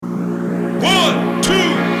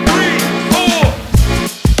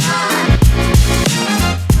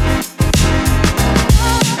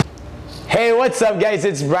What's up, guys?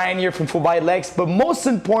 It's Brian here from Full by Lex, but most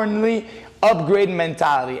importantly, upgrade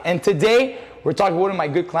mentality. And today, we're talking with one of my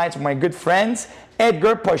good clients, my good friends,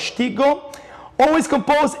 Edgar Postigo. Always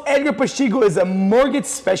composed, Edgar Postigo is a mortgage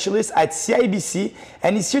specialist at CIBC,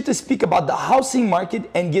 and he's here to speak about the housing market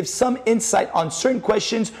and give some insight on certain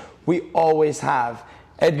questions we always have.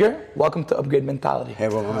 Edgar, welcome to Upgrade Mentality. Hey,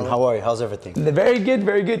 Roman, how are you? How's everything? Very good,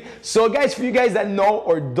 very good. So, guys, for you guys that know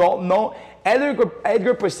or don't know,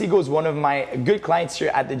 Edgar Postigo is one of my good clients here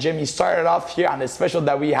at the gym. He started off here on the special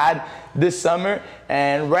that we had this summer,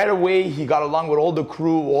 and right away he got along with all the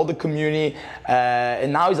crew, all the community,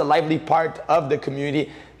 and now he's a lively part of the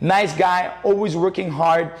community. Nice guy, always working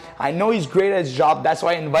hard. I know he's great at his job. That's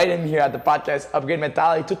why I invited him here at the podcast, Upgrade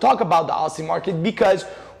Mentality, to talk about the housing market, because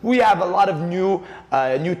we have a lot of new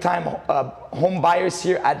time home buyers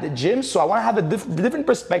here at the gym. So I want to have a different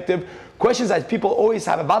perspective, questions that people always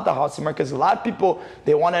have about the housing market. Because a lot of people,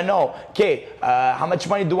 they want to know, okay, how much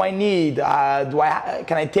money do I need?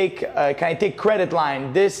 Can I take credit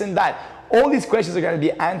line? This and that. All these questions are going to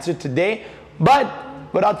be answered today. But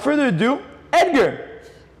without further ado, Edgar,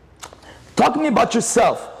 talk to me about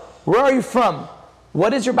yourself. Where are you from?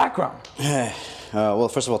 What is your background? Well,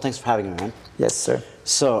 first of all, thanks for having me, man. Yes, sir.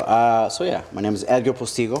 So yeah, my name is Edgar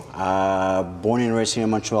Postigo. Born and raised here in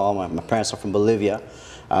Montreal. My parents are from Bolivia.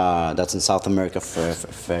 That's in South America.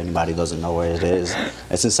 For anybody who doesn't know where it is,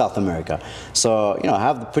 it's in South America. So I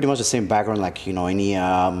have pretty much the same background like any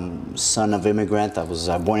son of immigrant. I was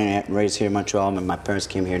born and raised here in Montreal. My parents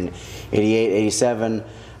came here in '88, '87.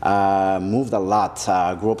 Moved a lot.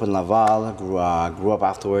 Grew up in Laval. Grew up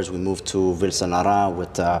afterwards. We moved to Ville Saint-Laurent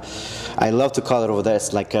with. I love to call it over there.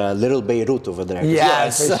 It's like a little Beirut over there.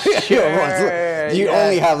 Yes, sure. You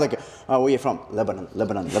only have like. Where are you from? Lebanon.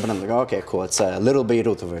 Like, okay, cool. It's a little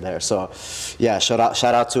Beirut over there. So, yeah. Shout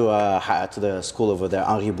out to the school over there,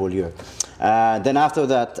 Henri Beaulieu. Then after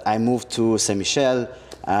that, I moved to Saint Michel.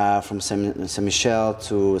 From Saint Michel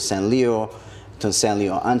to Saint Leo. To Saint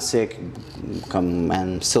Leo Ansic,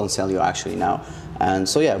 and still in Saint Leo actually now. And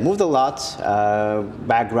so yeah, moved a lot.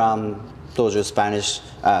 Background, told you Spanish,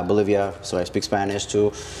 Bolivia, so I speak Spanish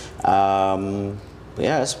too.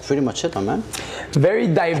 Yeah, that's pretty much it, my man. Very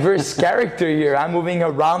diverse character here. I'm moving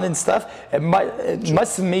around and stuff. It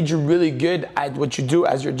must have made you really good at what you do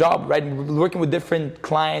as your job, right? Working with different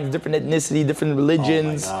clients, different ethnicity, different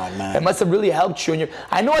religions. Oh my God, man. It must have really helped you.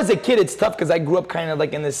 I know as a kid it's tough because I grew up kind of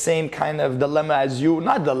like in the same kind of dilemma as you.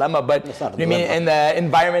 Not dilemma, but in the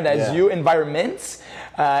environment as you, environments.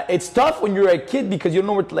 It's tough when you're a kid because you don't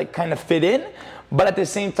know where to like kind of fit in. But at the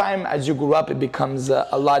same time, as you grow up, it becomes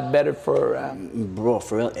a lot better for... Bro,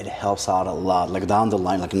 for real, it helps out a lot. Like down the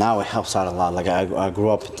line, like now it helps out a lot. Like I grew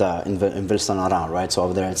up in Ville Saint-Laurent, right? So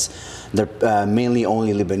over there, they're mainly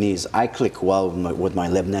only Lebanese. I click well with my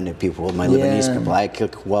Lebanese people, with my Lebanese people. I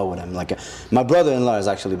click well with them. Like my brother-in-law is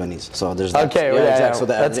actually Lebanese, so there's that. Okay, exactly. So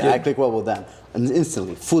that's good. I click well with them, and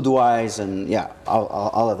instantly, food-wise, and yeah,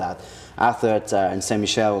 all of that. After that, in Saint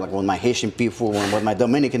Michel, like with my Haitian people, with my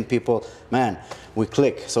Dominican people, man, we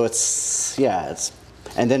click. So it's.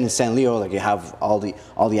 And then in Saint Leo, like you have all the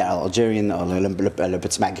Algerian, Le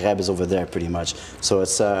Petit Maghreb is over there pretty much. So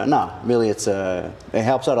it's really it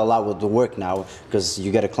helps out a lot with the work now because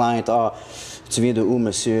you get a client, tu viens de où,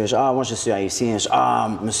 monsieur? Moi je suis haïtien.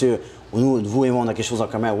 Monsieur. Vous et moi, on a quelque chose en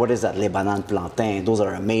commun. What is that? Les bananes plantain. Those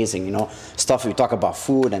are amazing, Stuff you talk about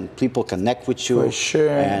food and people connect with you. For sure.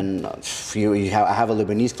 And I have a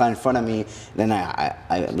Lebanese client in front of me. Then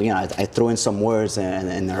I throw in some words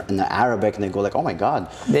in the Arabic, and they go like, "Oh my God,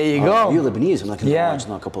 there you go. You're Lebanese." I'm like, "No, I just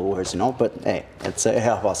know a couple of words, But hey, it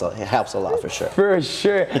helps a lot for sure. For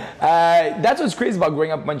sure. That's what's crazy about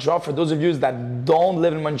growing up in Montreal. For those of you that don't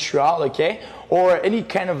live in Montreal, okay, or any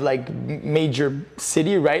kind of like major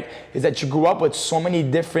city, right? Is that you grew up with so many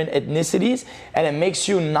different ethnicities, and it makes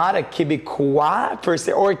you not a Quebecois per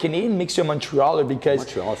se, or a Canadian, makes you a Montrealer because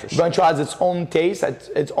Montreal has its own taste,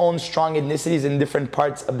 its own strong ethnicities in different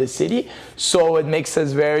parts of the city. So it makes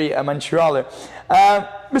us very Montrealer.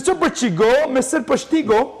 Mr.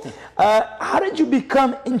 Postigo, how did you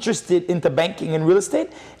become interested into banking and real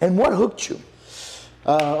estate, and what hooked you?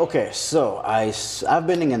 Okay, so I've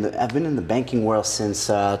been in the banking world since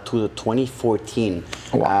 2014.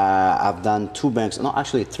 Wow. I've done 2 banks, no,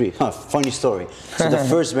 actually 3. Funny story. So the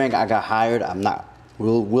first bank I got hired,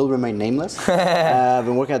 will remain nameless. I've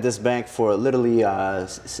been working at this bank for literally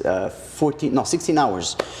 16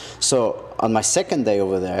 hours. So on my second day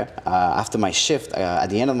over there, after my shift, at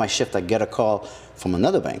the end of my shift, I get a call from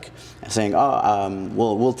another bank saying,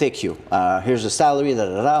 we'll take you. Here's the salary,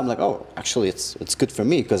 I'm like, actually, it's good for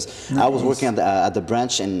me because I was working at the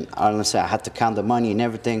branch, and honestly, I had to count the money and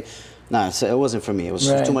everything. No, it wasn't for me. It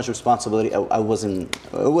was Right. too much responsibility. It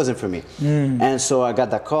wasn't for me. And so I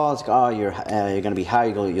got that call. It's like, oh, you're gonna be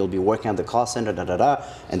hired. You'll be working at the call center. Da da da.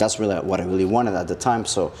 And that's really what I really wanted at the time.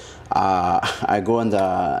 So I go in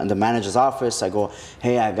the manager's office. I go,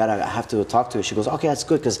 hey, I have to talk to you. She goes, okay, that's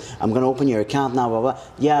good because I'm gonna open your account now. Blah blah.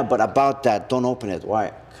 Yeah, but about that, don't open it.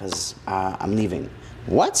 Why? Because I'm leaving.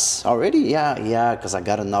 What? Already? Yeah, because I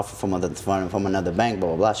got an offer from another bank, blah,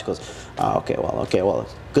 blah, blah. She goes, okay, well,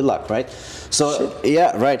 good luck, right? So,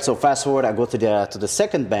 yeah, right. So fast forward, I go to the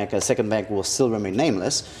second bank. The second bank will still remain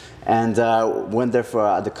nameless. And went there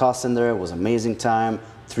for the call center. It was an amazing time.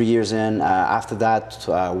 3 years in. After that,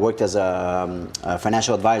 worked as a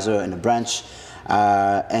financial advisor in a branch.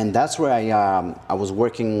 And that's where I was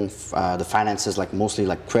working the finances, like mostly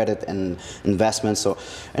like credit and investments. So,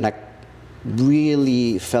 and I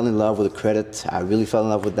really fell in love with the credit. I really fell in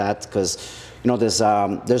love with that because,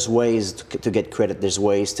 there's ways to get credit. There's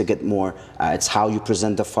ways to get more. It's how you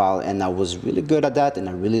present the file, and I was really good at that, and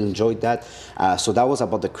I really enjoyed that. So that was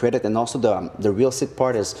about the credit, and also the real estate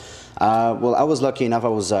part is. Well, I was lucky enough.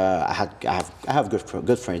 I have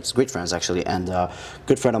good friends, great friends actually, and a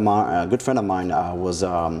good friend of mine was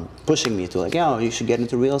pushing me to like, you should get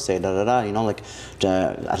into real estate, like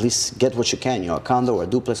at least get what you can, a condo or a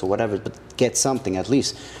duplex or whatever, but get something at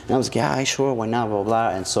least. And I was like, yeah, sure, why not, blah blah.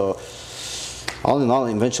 And so, all in all,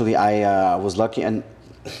 eventually I was lucky, and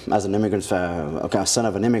as an immigrant, son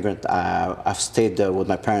of an immigrant, I've stayed with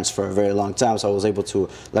my parents for a very long time, so I was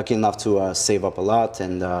lucky enough to save up a lot,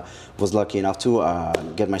 and was lucky enough to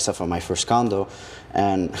get myself my first condo.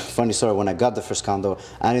 And funny story, when I got the first condo,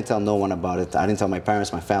 I didn't tell no one about it. I didn't tell my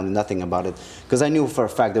parents, my family, nothing about it, because I knew for a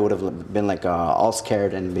fact they would have been like all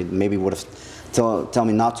scared and maybe would have tell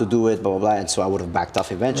me not to do it, blah blah blah, and so I would have backed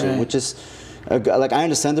off eventually, Right. which is like I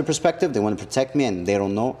understand their perspective. They want to protect me, and they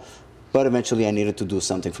don't know. But eventually, I needed to do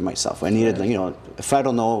something for myself. I needed, if I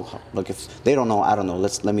don't know, like if they don't know, I don't know.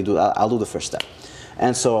 I'll do the first step.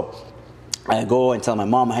 And so I go and tell my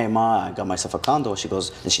mom, hey, Ma, I got myself a condo. She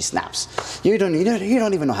goes, and she snaps. You don't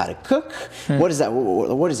even know how to cook. What is that?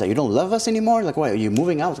 What is that? You don't love us anymore? Like, why are you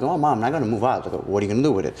moving out? I go, oh, Mom, I'm not going to move out. Like, what are you going to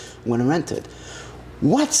do with it? I'm going to rent it.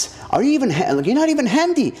 What? Are you even, you're not even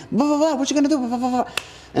handy. Blah, blah, blah. What you going to do? Blah, blah, blah.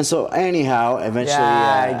 And so anyhow, eventually,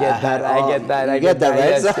 I get that. I get that. Right?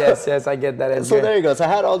 Yes, I get that. So there you go. So I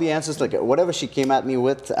had all the answers, like whatever she came at me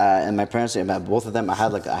with, and my parents, and both of them, I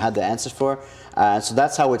had the answers for. So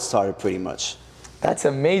that's how it started, pretty much. That's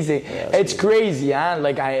amazing. Yeah, it's crazy, huh?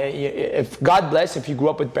 Like if God bless, if you grew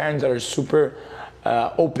up with parents that are super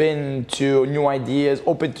open to new ideas,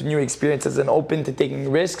 open to new experiences, and open to taking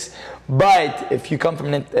risks. But if you come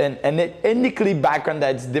from an ethnically background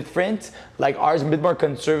that's different, like ours, a bit more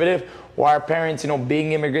conservative, or our parents,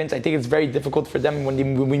 being immigrants, I think it's very difficult for them when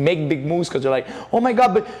we make big moves because they're like, oh my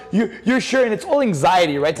God, but you're sure, and it's all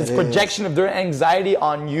anxiety, right? It's projection of their anxiety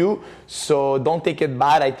on you. So don't take it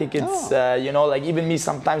bad. I think it's, like even me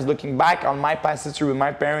sometimes looking back on my past history with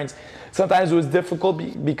my parents, sometimes it was difficult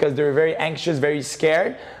because they were very anxious, very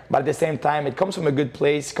scared. But at the same time, it comes from a good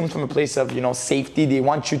place. It comes from a place of, safety. They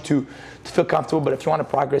want you to feel comfortable. But if you want to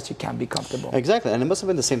progress, you can't be comfortable. Exactly. And it must have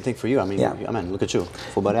been the same thing for you. I mean, look at you.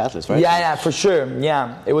 Full body athletes, right? Yeah, for sure.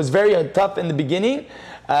 Yeah. It was very tough in the beginning.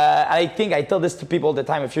 I think I tell this to people all the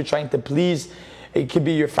time. If you're trying to please, it could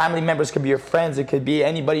be your family members, it could be your friends, it could be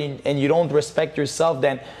anybody, and you don't respect yourself,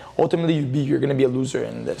 then ultimately you're going to be a loser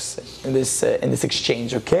in this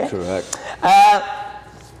exchange. Okay. Correct.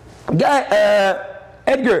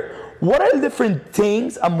 Edgar, what are the different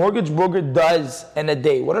things a mortgage broker does in a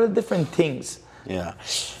day? What are the different things? Yeah,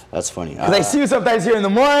 that's funny. Because I see you sometimes here in the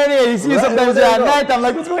morning, I see you sometimes here at night. I'm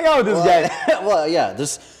like, what's going on with this guy? Well, yeah,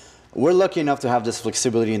 we're lucky enough to have this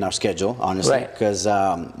flexibility in our schedule, honestly, Right. because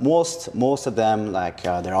most of them, like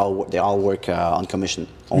they all work on commission,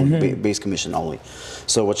 base commission only.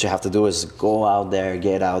 So what you have to do is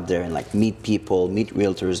get out there, and like meet people, meet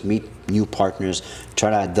realtors, meet new partners, try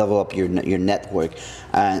to develop your network,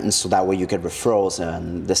 and so that way you get referrals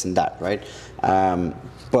and this and that, right?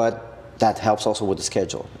 But that helps also with the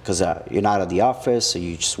schedule because you're not at the office, so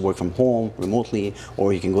you just work from home remotely,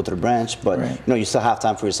 or you can go to the branch. But Right. you still have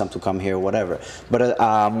time for yourself to come here, or whatever. But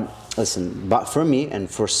listen, but for me and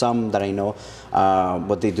for some that I know,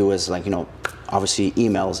 what they do is like obviously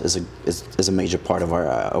emails is a major part of our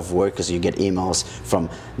of work, because you get emails from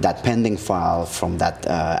that pending file, from that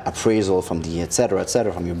appraisal, from the et cetera,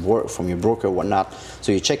 from your broker, whatnot.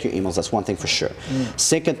 So you check your emails. That's one thing for sure.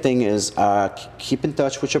 Second thing is keep in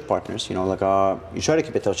touch with your partners. You know, like you try to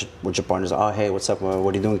keep in touch with your partners. Oh, hey, what's up?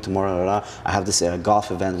 What are you doing tomorrow? I have this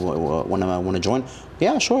golf event. Want to join?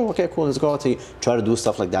 Yeah, sure. Okay, cool. Let's go out to try to do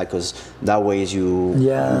stuff like that, because that way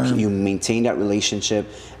you maintain that relationship,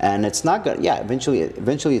 and it's not good. Yeah, eventually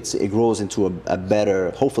it grows into a better.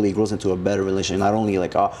 Hopefully, it grows into a better relationship. Not only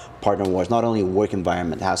like a partner wars, not only a work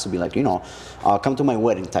environment. It has to be like, come to my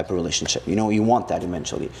wedding type of relationship. You know, you want that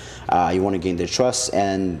eventually. You want to gain their trust,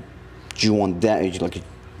 and you want that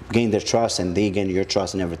gain their trust, and they gain your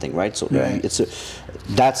trust and everything, right? So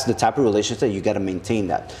that's the type of relationship that you got to maintain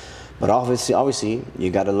that. But obviously, you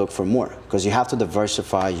got to look for more, because you have to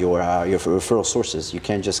diversify your referral sources. You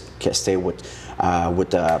can't just stay with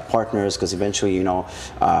partners, because eventually,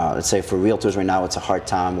 let's say for realtors right now, it's a hard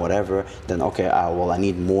time, whatever. Then okay, I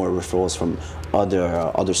need more referrals from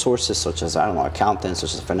other sources, such as accountants,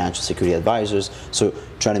 such as financial security advisors. So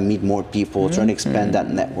trying to meet more people, trying to expand that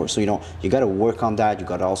network. So you got to work on that. You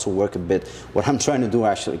got to also work a bit. What I'm trying to do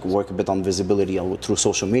actually, work a bit on visibility through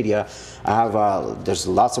social media. I have there's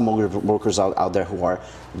lots of brokers out there who are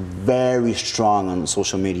very strong on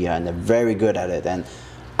social media, and they're very good at it. And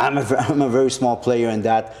I'm a very small player in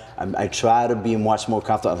that. I try to be much more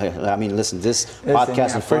comfortable. I mean, listen, this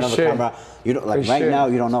podcast in front of a camera, now,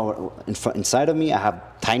 you don't know. Inside of me, I have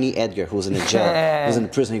tiny Edgar, who's in the jail, who's in the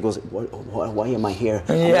prison. He goes, why am I here?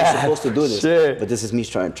 I'm not supposed to do this. But this is me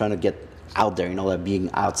trying to get out there, like being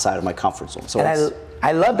outside of my comfort zone. So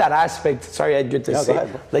I love that aspect. Sorry, Edgar, to say. Go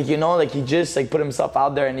ahead, he just put himself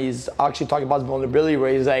out there, and he's actually talking about vulnerability,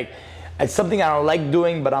 where he's like, it's something I don't like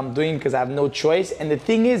doing, but I'm doing because I have no choice. And the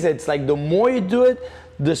thing is, it's like the more you do it,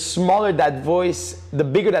 the smaller that voice, the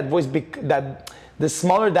bigger that voice, the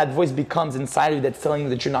smaller that voice becomes inside of you, that's telling you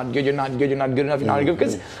that you're not good, you're not good, you're not good enough, you're not good.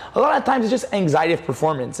 Because a lot of times it's just anxiety of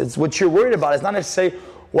performance. It's what you're worried about. It's not necessarily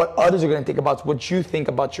what others are going to think about, what you think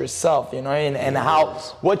about yourself, and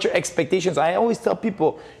what your expectations are. I always tell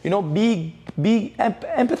people,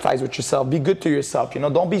 empathize with yourself, be good to yourself,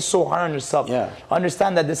 don't be so hard on yourself.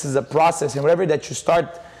 Understand that this is a process, and whatever that you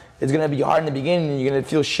start, it's going to be hard in the beginning, and you're going to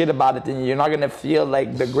feel shit about it, and you're not going to feel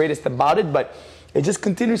like the greatest about it, but it's just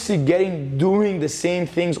continuously doing the same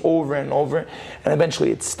things over and over, and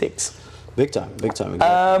eventually it sticks. Big time, exactly.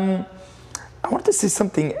 I wanted to say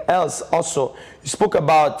something else also. You spoke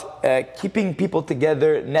about keeping people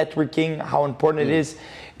together, networking, how important it is.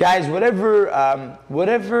 Guys, whatever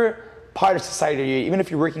part of society you're, even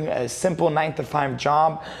if you're working a simple 9-to-5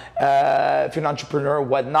 job, if you're an entrepreneur or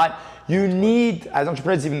whatnot, you need, as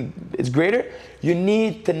entrepreneurs it's greater, you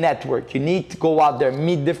need to network. You need to go out there,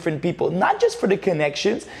 meet different people, not just for the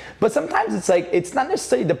connections, but sometimes it's not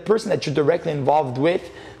necessarily the person that you're directly involved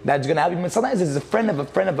with that's going to help you, but sometimes it's a friend of a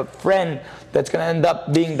friend of a friend that's going to end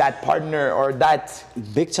up being that partner or that.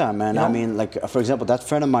 Big time, man. I mean, for example, that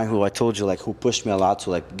friend of mine who I told you, who pushed me a lot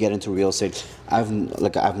to get into real estate. I've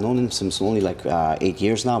known him since only 8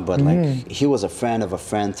 years now, but he was a friend of a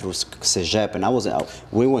friend through Cégep, and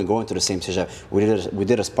we weren't going to the same Cégep. We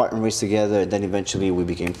did a Spartan race together, and then eventually we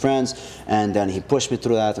became friends, and then he pushed me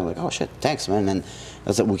through that. I'm like, oh shit, thanks, man. And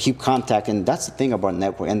we keep contact, and that's the thing about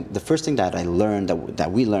network. And the first thing that I learned,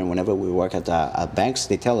 that we learn whenever we work at banks,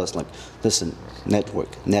 they tell us listen, network.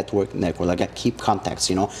 Keep contacts.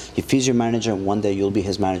 If he's your manager, one day you'll be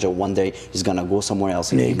his manager. One day he's gonna go somewhere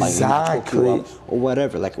else, and he might choke you up or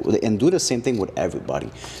whatever. And do the same thing with everybody.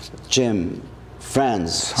 Gym,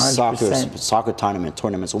 friends, soccer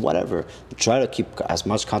tournaments, or whatever. Try to keep as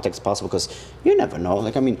much contact as possible, because you never know.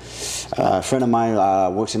 A friend of mine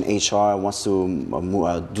works in HR, wants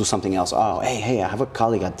to do something else. Oh, hey, I have a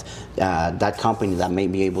colleague at that company that may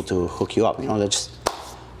be able to hook you up. That's just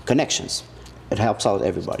connections. It helps out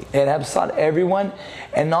everybody. It helps out everyone,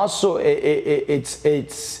 and also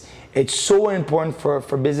it's so important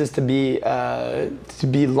for business to be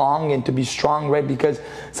long and to be strong, right? Because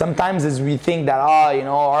sometimes as we think that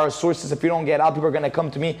our sources, if you don't get out, people are gonna come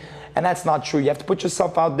to me, and that's not true. You have to put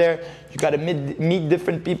yourself out there. You gotta meet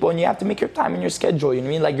different people, and you have to make your time in your schedule. You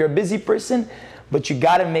know what I mean? You're a busy person, but you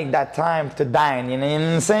gotta make that time to dine. You know what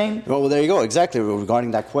I'm saying? Well, there you go. Exactly.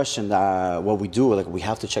 Regarding that question, what we do, we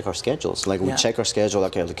have to check our schedules. We check our schedule.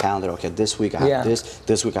 Okay, the calendar. Okay, this week I have this.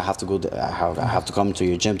 This week I have to go. I have to come to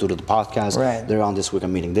your gym to do the podcast. Right. Later on this week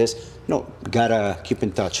I'm meeting this. Gotta keep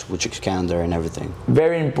in touch with your calendar and everything.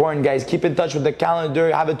 Very important, guys. Keep in touch with the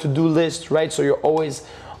calendar. Have a to-do list, right? So you're always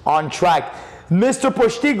on track. Mr.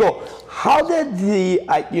 Postigo, How did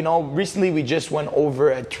recently we just went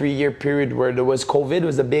over a 3-year period where there was COVID, it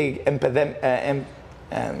was a big pandemic,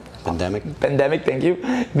 thank you.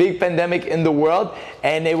 Big pandemic in the world,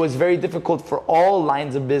 and it was very difficult for all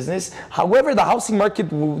lines of business. However, the housing market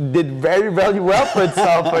did very, very well for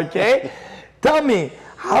itself, okay? Tell me,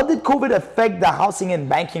 how did COVID affect the housing and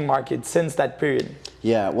banking market since that period?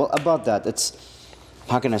 Yeah, well, about that,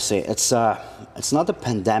 how can I say, it's not a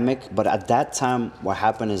pandemic, but at that time, what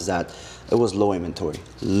happened is that it was low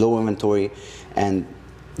inventory, and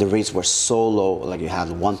the rates were so low, like you had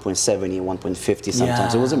 1.70, 1.50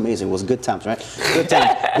 sometimes. Yeah. It was amazing. It was good times, right?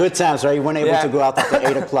 Good times, right? You weren't able to go out after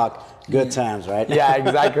 8 o'clock. Good times, right? Yeah,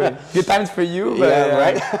 exactly. Good times for you. But, yeah,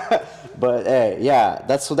 right? But hey, yeah,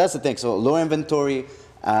 that's the thing. So low inventory,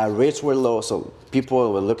 rates were low, so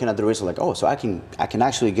people were looking at the rates like, oh, so I can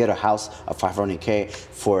actually get a house of 500K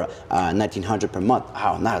for 1,900 per month.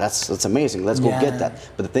 Oh, no, that's amazing. Let's go get that.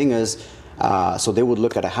 But the thing is, so they would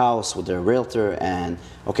look at a house with their realtor and,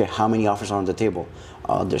 okay, how many offers are on the table?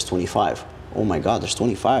 There's 25. Oh my God, there's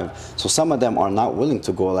 25. So some of them are not willing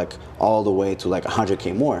to go like all the way to like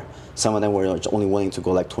 100K more. Some of them were only willing to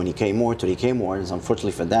go like 20K more, 30K more. And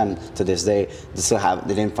unfortunately for them, to this day,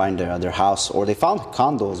 they didn't find their house, or they found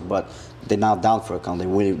condos, but they're not down for a condo.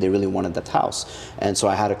 They really wanted that house. And so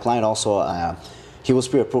I had a client also, he was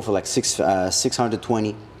pre-approved for like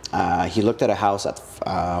 620. He looked at a house at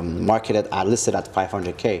listed at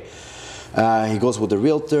 500K. He goes with the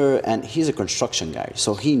realtor, and he's a construction guy,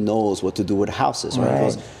 so he knows what to do with houses,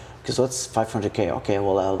 right? Because what's 500K? Okay,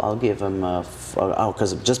 well, I'll give him,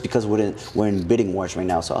 because we're in bidding wars right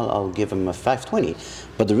now, so I'll give him a 520.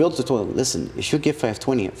 But the realtor told him, listen, if you give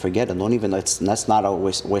 520, forget it. Don't even, let's not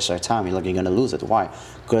waste our time. You're going to lose it. Why?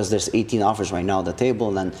 Because there's 18 offers right now on the table,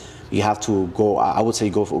 and then you have to go, I would say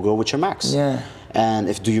go with your max. Yeah.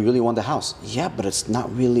 And do you really want the house? Yeah, but it's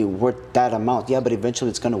not really worth that amount. Yeah, but eventually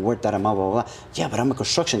it's going to worth that amount, blah, blah, blah. Yeah, but I'm a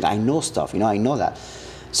construction guy. I know stuff, I know that.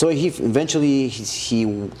 So he eventually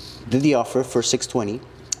did the offer for 620,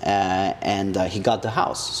 and he got the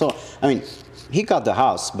house. So, I mean, he got the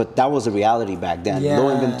house, but that was the reality back then. Yeah. Low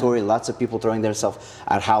inventory, lots of people throwing themselves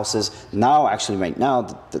at houses. Now, actually, right now,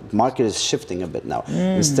 the market is shifting a bit now.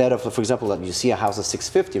 Instead of, for example, like you see a house at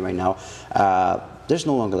 650 right now, there's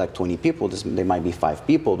no longer like 20 people. There might be 5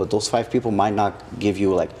 people, but those 5 people might not give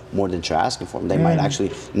you like more than you're asking for. They might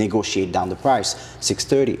actually negotiate down the price,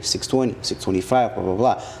 630, 620, 625, blah, blah,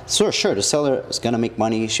 blah. So sure, the seller is gonna make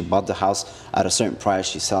money. She bought the house at a certain price.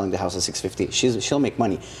 She's selling the house at 650. She'll make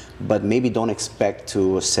money, but maybe don't expect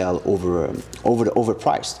to sell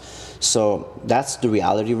overpriced. So that's the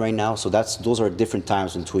reality right now. So those are different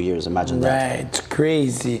times in 2 years. Imagine that. Right,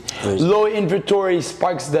 crazy. Low inventory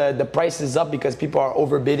sparks the prices up because people are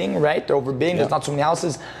overbidding, right? They're overbidding. There's not so many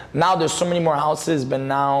houses. Now there's so many more houses, but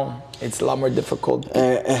now it's a lot more difficult.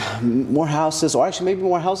 More houses, or actually maybe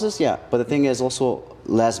more houses, yeah. But the thing is also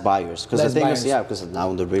less buyers, because the thing is, because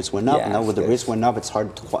now the rates went up. Yeah, now with the rates went up, it's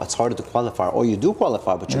harder to qualify. Or you do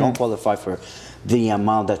qualify, but you don't qualify for the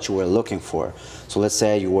amount that you were looking for. So let's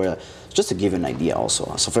say you were, just to give you an idea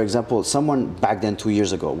also. So for example, someone back then 2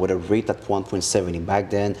 years ago with a rate at 1.70, back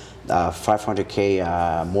then 500K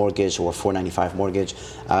mortgage or 495 mortgage,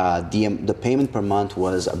 the payment per month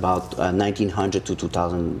was about 1,900 to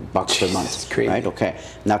 2,000 bucks per month. That's crazy. Right? Okay.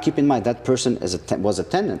 Now keep in mind that person was a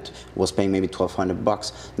tenant, was paying maybe 1,200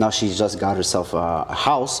 bucks. Now she just got herself a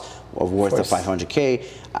house worth of 500K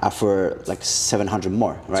for like 700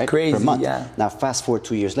 more, right? It's crazy, per month. Yeah. Now fast forward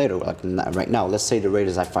 2 years later, like right now, let's say the rate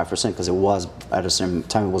is at 5%, because it was at a certain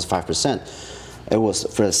time it was 5%. It was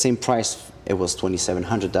for the same price. It was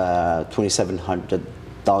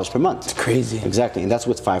 $2,700 per month. It's crazy. Exactly, and that's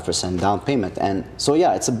with 5% down payment. And so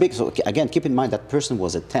yeah, it's a big. So again, keep in mind that person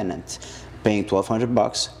was a tenant, paying 1,200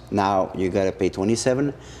 bucks. Now you gotta pay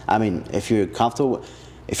 27. I mean, if you're comfortable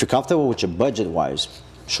with your budget wise,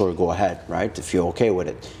 sure, go ahead, right? If you're okay with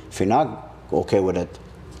it. If you're not okay with it,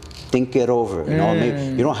 think it over.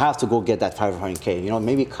 Maybe you don't have to go get that 500K.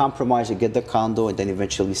 Maybe compromise and get the condo, and then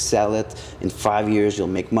eventually sell it. In 5 years, you'll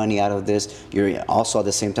make money out of this. You're also at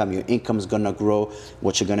the same time, your income is gonna grow.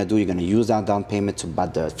 What you're gonna do, you're gonna use that down payment to,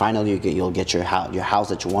 but finally you'll get your house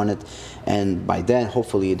that you wanted, and by then,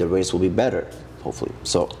 hopefully, the rates will be better. Hopefully,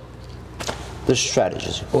 so. The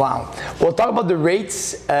strategies. Wow. We'll talk about the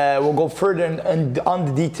rates. We'll go further on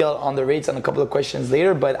the detail on the rates on a couple of questions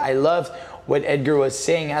later, but I love what Edgar was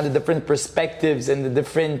saying, how the different perspectives and the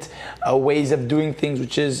different ways of doing things,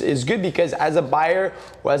 which is good, because as a buyer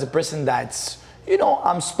or as a person that's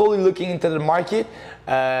I'm slowly looking into the market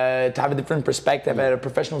to have a different perspective, a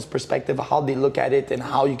professional's perspective, how they look at it and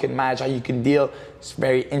how you can manage, how you can deal. It's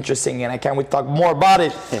very interesting, and I can't wait to talk more about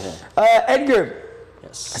it. Edgar,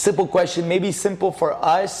 a simple question, maybe simple for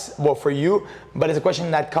us, well, for you, but it's a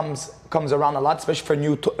question that comes around a lot, especially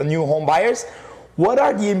for new home buyers. What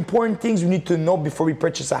are the important things we need to know before we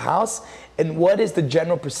purchase a house, and what is the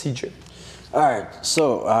general procedure? All right,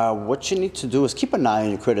 so what you need to do is keep an eye on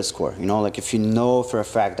your credit score. Like if you know for a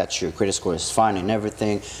fact that your credit score is fine and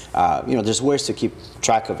everything, there's ways to keep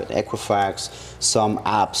track of it. Equifax, some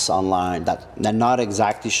apps online that they're not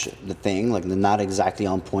exactly the thing, like they're not exactly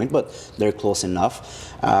on point, but they're close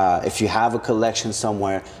enough. If you have a collection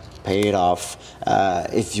somewhere, pay it off.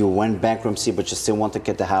 If you went bankruptcy but you still want to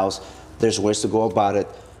get the house, there's ways to go about it.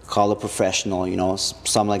 Call a professional,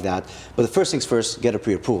 something like that. But the first things first, get a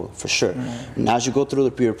pre-approval, for sure. And as you go through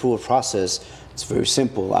the pre-approval process, it's very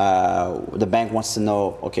simple. The bank wants to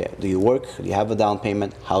know, okay, do you work? Do you have a down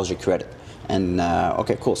payment? How's your credit? And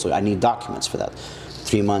okay, cool, so I need documents for that.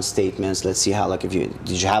 3-month statements, let's see how, did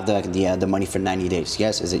you have the money for 90 days?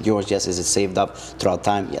 Yes, is it yours? Yes, is it saved up throughout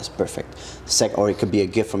time? Yes, perfect. Or it could be a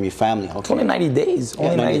gift from your family. Okay. It's only 90 days. Yeah,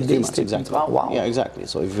 only 90 days. Months, exactly. Wow. Yeah, exactly.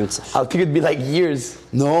 So if it's... I think it'd be like years.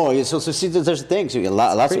 No, so see, there's things.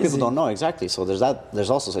 Lots of people don't know, exactly. So there's that. There's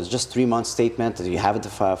also, so it's just 3-month statement that you have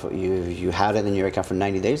it you had it in your account for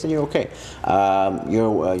 90 days, then you're okay.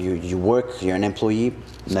 You work, you're an employee,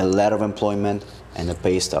 a letter of employment, and a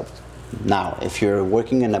pay stub. Now, if you're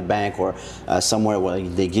working in a bank or somewhere where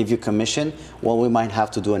they give you commission, well, we might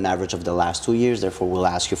have to do an average of the last 2 years. Therefore, we'll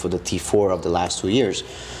ask you for the T4 of the last 2 years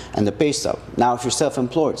and the pay stub. Now, if you're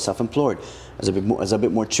self-employed is a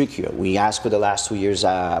bit more trickier. We ask for the last 2 years.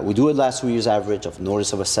 We do a last 2 years average of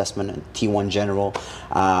notice of assessment and T1 general.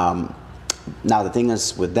 Now, the thing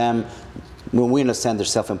is with them, when we understand they're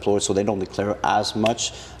self-employed, so they don't declare as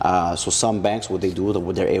much. So some banks, what they do,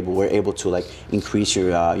 we're able to increase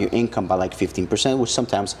your income by 15%, which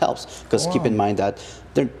sometimes helps. Because keep in mind that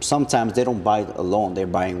sometimes they don't buy alone; they're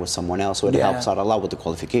buying with someone else, so it helps out a lot with the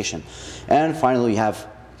qualification. And finally, you have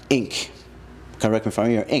Inc. Correct me if I'm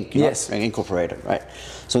wrong. You're Inc. Yes. Incorporated, right?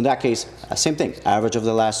 So in that case, same thing. Average of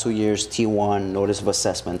the last 2 years, T1, notice of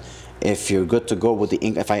assessment. If you're good to go with the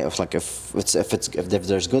Inc., if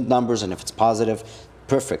there's good numbers and if it's positive,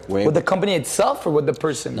 perfect. With the company itself or with the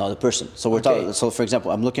person? No, the person. So we're talking. So for example,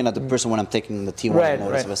 I'm looking at the person when I'm taking the T1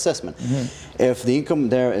 notice of assessment. If the income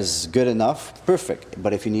there is good enough, perfect.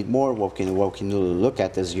 But if you need more, what we can look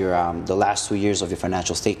at is your the last 2 years of your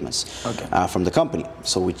financial statements from the company.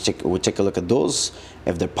 So we take a look at those.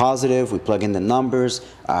 If they're positive, we plug in the numbers.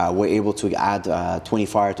 We're able to add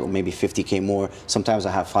 25 to maybe 50K more. Sometimes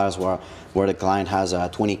I have files where the client has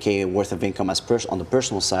 20K worth of income on the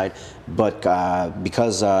personal side, but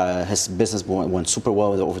because his business went super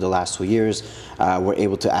well over the last 2 years, we're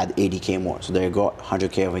able to add 80K more. So there you go,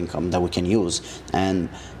 100K of income that we can use, and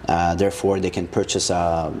therefore they can purchase,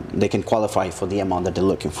 they can qualify for the amount that they're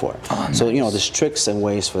looking for. So there's tricks and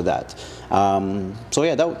ways for that. So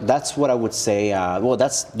yeah, that's what I would say. Well,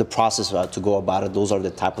 that's the process to go about it. Those are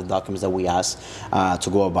the type of documents that we ask to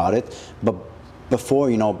go about it. But before,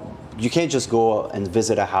 you can't just go and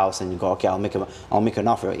visit a house and you go, okay, I'll make an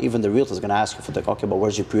offer. Even the realtor is going to ask you for okay, but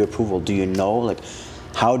where's your pre-approval? Do you know,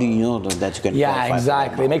 how do you know that you can qualify? Yeah,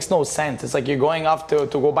 exactly. It makes no sense. It's like you're going off to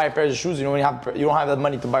go buy a pair of shoes. You don't have that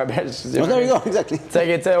money to buy a pair of shoes. Well, there you go, exactly.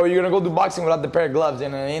 It's or you're gonna go do boxing without the pair of gloves. You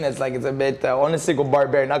know what I mean? It's a bit honestly go bar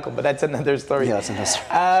bare knuckle, but that's another story. Yeah, that's another story.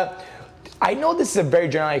 I know this is a very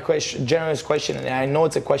generous question, and I know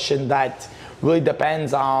it's a question that really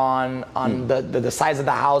depends on the size of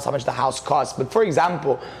the house, how much the house costs. But for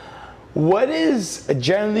example, what is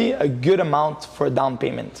generally a good amount for a down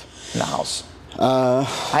payment in a house?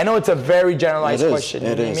 I know it's a very generalized question.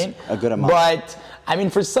 It is a good amount. But I mean,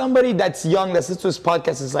 for somebody that's young, that listens to this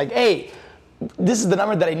podcast, it's like, hey, this is the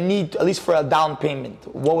number that I need at least for a down payment.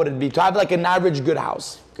 What would it be to have an average good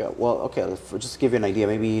house? Okay, just to give you an idea,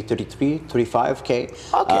 maybe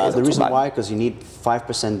 35K. Okay, the reason why, because you need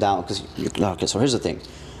 5% down. Okay, so here's the thing.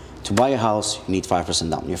 To buy a house, you need 5%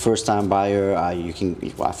 down. Your first-time buyer,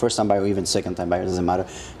 first-time buyer or even second-time buyer, doesn't matter.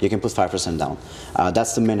 You can put 5% down.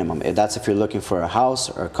 That's the minimum. That's if you're looking for a house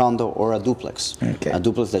or a condo or a duplex. Okay. A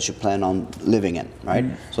duplex that you plan on living in, right?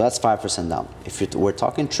 So that's 5% down. If we're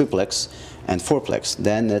talking triplex and fourplex,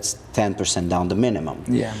 then it's 10% down the minimum.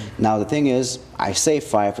 Yeah. Now the thing is, I say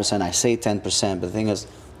 5%, I say 10%, but the thing is,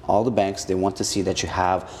 all the banks, they want to see that you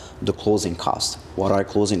have the closing costs. What are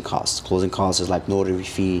closing costs? Closing costs is like notary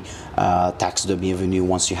fee, tax de bienvenue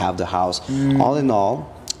once you have the house. All in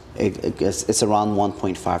all, it's around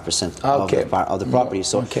 1.5% Okay. of the property.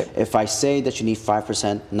 So Okay. if I say that you need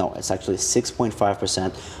 5%, no, it's actually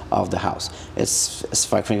 6.5% of the house. It's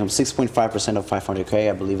 6.5% of 500K,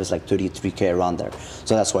 I believe it's like 33K around there.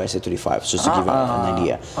 So that's why I say 35, just to give you an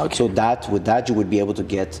idea. Okay. So with that you would be able to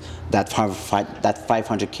get that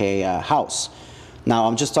 500K house. Now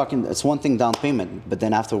I'm just talking, it's one thing down payment, but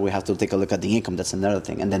then after we have to take a look at the income, that's another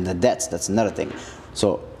thing. And then the debts, that's another thing.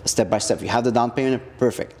 So step by step, you have the down payment,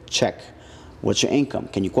 perfect, check. What's your income?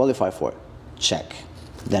 Can you qualify for it? Check.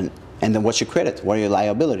 And then what's your credit? What are your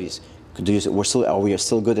liabilities? Are we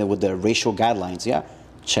still good with the ratio guidelines? Yeah,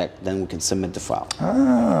 check. Then we can submit the file.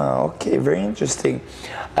 Okay, very interesting.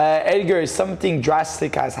 Edgar, something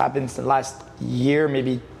drastic has happened in the last year,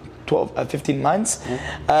 maybe 15 months.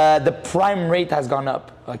 The prime rate has gone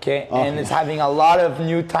up, okay? And it's having a lot of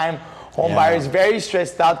new time home buyers very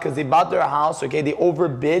stressed out because they bought their house, okay? They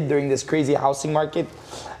overbid during this crazy housing market.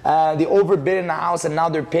 They overbid in the house and now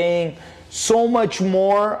they're paying so much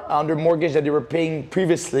more on their mortgage that they were paying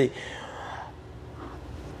previously.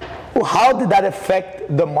 How did that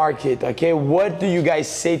affect the market? Okay, what do you guys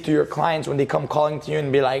say to your clients when they come calling to you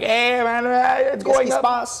and be like, "Hey man, it's going up"?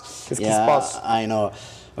 Qu'est-ce qui se passe? I know.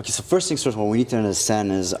 Okay, so first things first, what we need to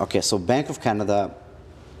understand is, okay, so Bank of Canada,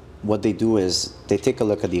 what they do is they take a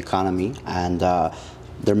look at the economy, and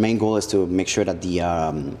their main goal is to make sure that the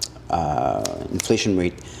inflation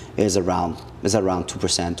rate is around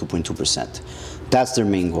 2%, 2.2%. That's their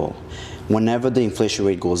main goal. Whenever the inflation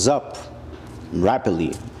rate goes up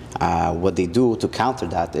rapidly, what they do to counter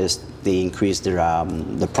that is they increase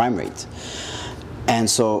the prime rate. And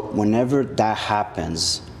so whenever that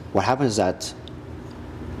happens, what happens is that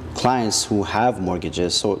clients who have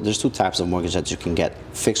mortgages, so there's two types of mortgage that you can get: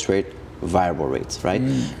 fixed rate, variable rates, right?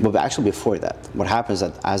 But actually before that, what happens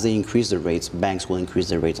is that as they increase the rates, banks will increase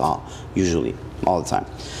their rates usually all the time.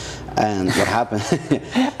 And what happens?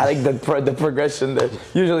 I like the progression there.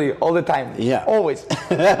 Usually, all the time. Yeah. Always.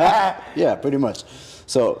 Yeah, pretty much.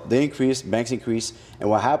 So they increase, banks increase, and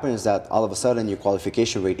what happens is that all of a sudden your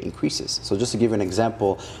qualification rate increases. So just to give you an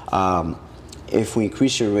example, if we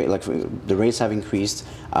increase your rate, like the rates have increased,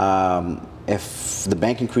 if the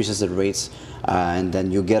bank increases the rates, and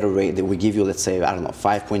then you get a rate that we give you, let's say, I don't know,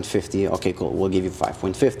 5.50, okay, cool, we'll give you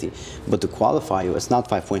 5.50. But to qualify you, it's not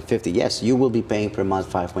 5.50. Yes, you will be paying per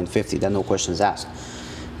month 5.50, then no questions asked.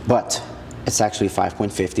 But it's actually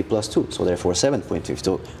 5.50 plus 2, so therefore 7.50.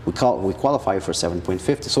 So we qualify for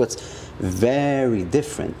 7.50. So it's very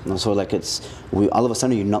different. So like all of a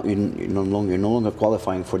sudden you're no longer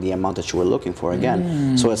qualifying for the amount that you were looking for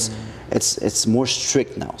again. So it's more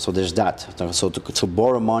strict now. So there's that. So to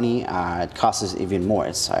borrow money, it costs even more.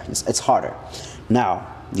 It's harder. Now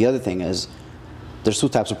the other thing is there's two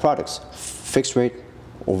types of products: fixed rate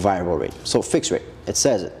or variable rate. So fixed rate, it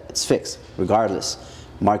says it's fixed regardless.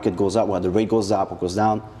 Market goes up, the rate goes up or goes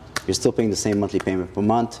down, you're still paying the same monthly payment per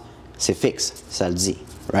month. C'est fixe, ça le dit,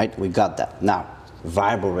 right? We got that. Now,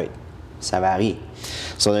 variable rate, ça varie.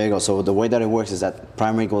 So there you go. So the way that it works is that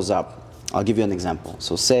prime rate goes up. I'll give you an example.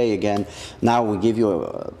 So say again, now we give you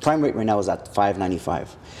a prime rate right now is at 5.95.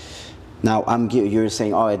 Now you're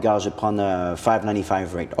saying, oh, Edgar, je prends a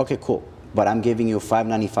 5.95 rate. Okay, cool. But I'm giving you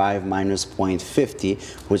 5.95 minus 0.50,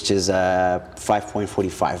 which is a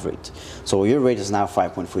 5.45 rate. So your rate is now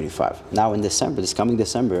 5.45. Now in December, this coming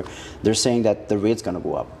December, they're saying that the rate's gonna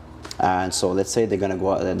go up. And so let's say they're gonna go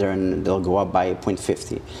up, they'll go up by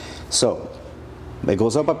 0.50. So it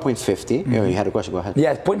goes up by 0.50. You had a question, go ahead.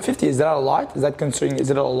 Yeah, 0.50, is that a lot? Is that considering,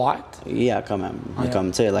 is it a lot? Yeah, come on. Like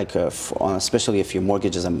I'm saying, like especially if your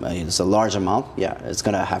mortgage is a large amount, yeah, it's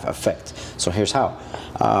gonna have effect. So here's how.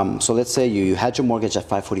 So let's say you had your mortgage at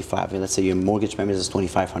 545, and let's say your mortgage payment is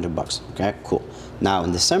 $2,500. Okay, cool. Now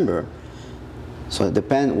in December, so it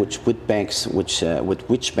depends with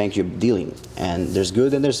which bank you're dealing, and there's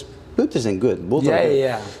good and there's good isn't good. Both are good.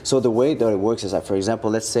 Yeah. So the way that it works is that, for example,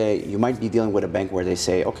 let's say you might be dealing with a bank where they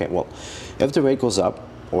say, okay, well, if the rate goes up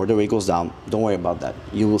or the rate goes down, don't worry about that.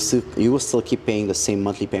 You will still keep paying the same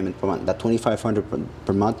monthly payment per month. That $2,500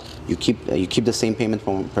 per month, you keep the same payment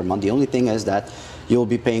per month. The only thing is that you'll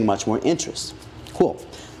be paying much more interest. Cool.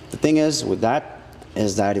 The thing is with that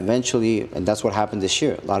is that eventually, and that's what happened this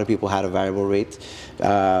year. A lot of people had a variable rate.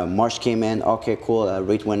 March came in, okay, cool,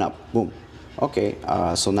 rate went up, boom. Okay,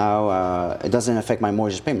 so now it doesn't affect my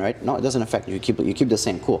mortgage payment, right? No, it doesn't affect. You keep the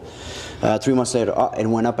same. Cool. 3 months later, it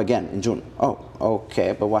went up again in June. Oh,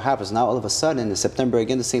 okay. But what happens now? All of a sudden, in September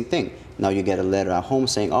again, the same thing. Now you get a letter at home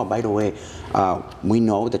saying, oh, by the way, we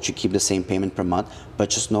know that you keep the same payment per month, but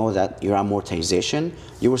just know that your amortization,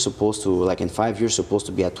 you were supposed to, like in 5 years, supposed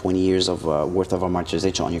to be at 20 years of worth of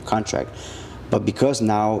amortization on your contract. But because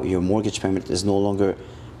now your mortgage payment is no longer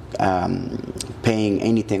paying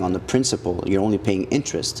anything on the principal, you're only paying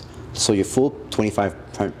interest. So your full 25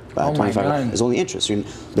 is only interest.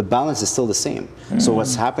 The balance is still the same. So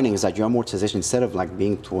what's happening is that your amortization, instead of like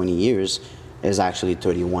being 20 years, is actually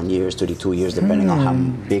 31 years, 32 years, depending on how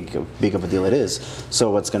big of a deal it is.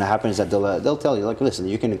 So what's going to happen is that they'll tell you, like, listen,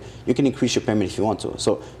 you can increase your payment if you want to.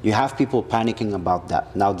 So you have people panicking about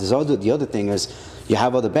that. Now, the other thing is, you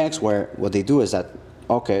have other banks where what they do is that,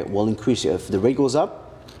 okay, we'll increase you. If the rate goes up,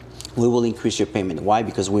 we will increase your payment. Why?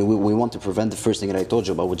 Because we want to prevent the first thing that I told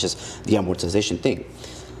you about, which is the amortization thing.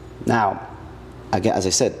 Now, again, as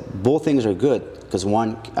I said, both things are good because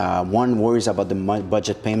one worries about the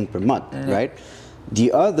budget payment per month, right?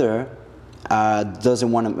 The other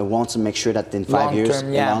wants to make sure that in 5 years,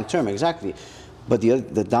 long term, exactly. But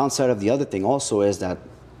the downside of the other thing also is that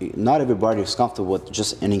not everybody is comfortable with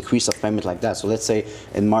just an increase of payment like that. So let's say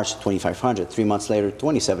in March 2,500, 3 months later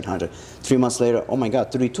 2,700, 3 months later, oh my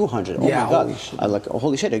God, 3,200. Oh my God,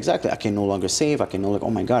 holy shit, exactly. I can no longer save. I can no longer. Oh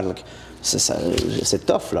my God, like it's a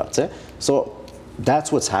tough lot. Eh? So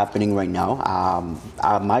that's what's happening right now.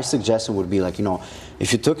 My suggestion would be, like,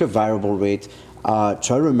 if you took a variable rate, try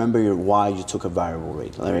to remember why you took a variable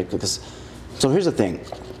rate, all right? Because so here's the thing.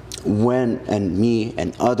 And me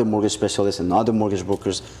and other mortgage specialists and other mortgage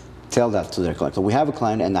brokers tell that to their client. So we have a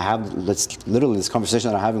client, and I have literally this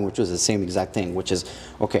conversation that I'm having, which is the same exact thing, which is,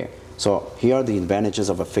 okay, so here are the advantages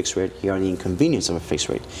of a fixed rate, here are the inconveniences of a fixed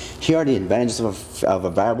rate. Here are the advantages of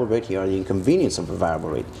a variable rate, here are the inconveniences of a variable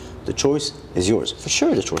rate. The choice is yours. For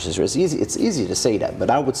sure the choice is yours. It's easy to say that,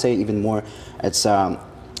 but I would say even more,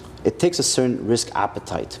 it takes a certain risk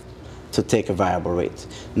appetite to take a variable rate.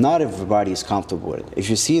 Not everybody is comfortable with it. If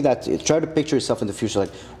you see that, try to picture yourself in the future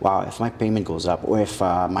like, wow, if my payment goes up, or if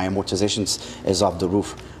my amortizations is off the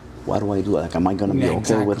roof, what do I do? Like, am I going to be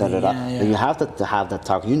okay with that? And you have to have that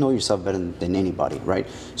talk. You know yourself better than anybody, right?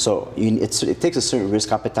 So it takes a certain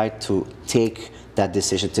risk appetite to take that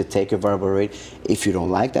decision to take a variable rate. If you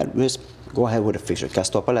don't like that risk, go ahead with a fixed rate.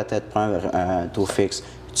 Casse-toi pas la tête, prends un taux fixe,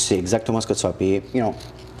 tu sais exactement ce que tu vas payer,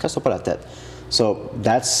 casse-toi pas la tête. So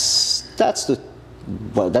that's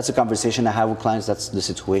a conversation I have with clients. That's the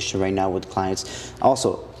situation right now with clients.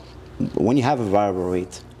 Also, when you have a variable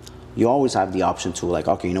rate, you always have the option to, like,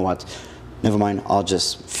 okay, you know what? Never mind, I'll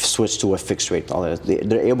just switch to a fixed rate.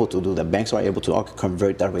 They're able to do that. Banks are able to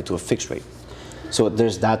convert that rate to a fixed rate. So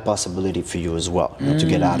there's that possibility for you as well, to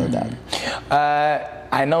get out of that.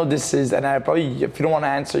 I know this is, and I probably, if you don't want to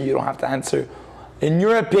answer, you don't have to answer. In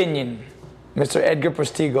your opinion, Mr. Edgar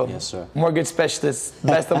Postigo, yes, sir. Mortgage specialist,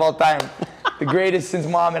 best of all time, the greatest since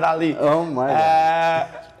Muhammad Ali. Oh my God.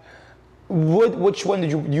 Which one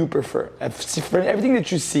did you prefer? From everything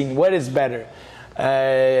that you've seen, what is better?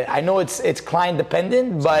 I know it's client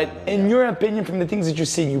dependent, but in your opinion, from the things that you've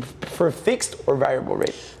seen, you prefer fixed or variable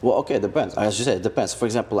rate? Well, okay, it depends. As you said, it depends. For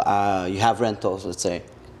example, you have rentals, let's say.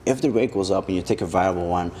 If the rate goes up and you take a variable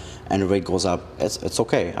one and the rate goes up, it's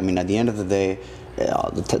okay. I mean, at the end of the day,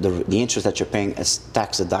 the interest that you're paying is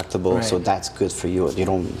tax deductible, right. So that's good for you. You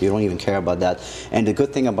don't even care about that. And the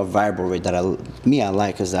good thing about variable rate that I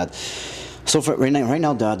like is that, so for right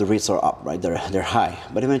now the rates are up, right? They're high,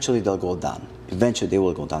 but eventually they'll go down. Eventually they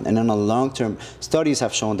will go down. And on a long term, studies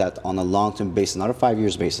have shown that on a long term basis, not a 5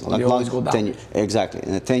 years basis, they always go down. Exactly.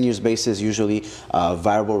 In a 10 years basis, usually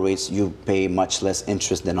variable rates, you pay much less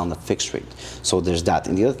interest than on the fixed rate. So there's that.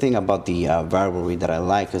 And the other thing about the variable rate that I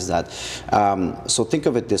like is that, so think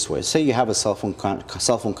of it this way. Say you have a cell phone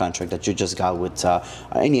contract that you just got with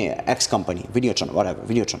any X company, Videotron, whatever,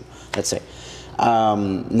 Videotron, let's say.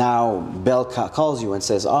 Now Bell calls you and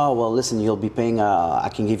says, oh, well, listen, you'll be paying, I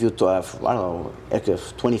can give you,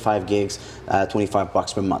 25 gigs,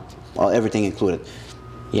 $25 per month, well, everything included.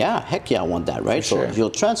 Yeah, heck yeah, I want that, right? For sure. So you'll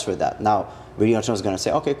transfer that. Now, Videotron is going to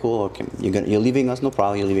say, okay, cool, okay, you're leaving us, no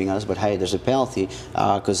problem, you're leaving us, but hey, there's a penalty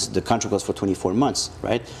because the contract goes for 24 months,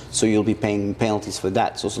 right? So you'll be paying penalties for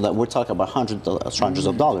that. So that we're talking about hundreds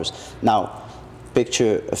of dollars. Now,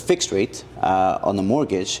 picture a fixed rate on a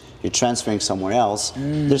mortgage, you're transferring somewhere else,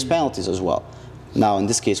 there's penalties as well. Now, in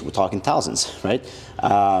this case, we're talking thousands, right?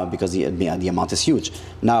 Because the amount is huge.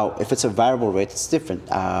 Now, if it's a variable rate, it's different.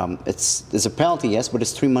 There's a penalty, yes, but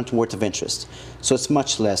it's 3 months worth of interest. So it's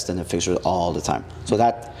much less than a fixed rate all the time. So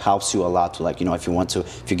that helps you a lot to, like,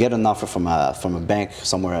 if you get an offer from a bank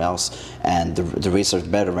somewhere else and the rates are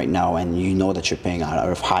better right now and you know that you're paying at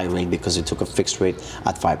a high rate because you took a fixed rate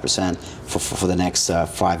at 5% for the next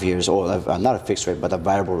 5 years, or not a fixed rate, but a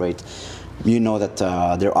variable rate, you know that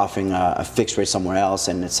they're offering a fixed rate somewhere else,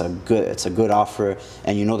 and it's a good offer,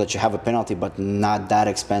 and you know that you have a penalty, but not that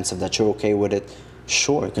expensive, that you're okay with it.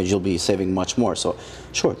 Sure, because you'll be saving much more. So,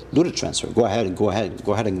 sure, do the transfer. Go ahead and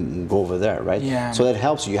go over there, right? Yeah. So that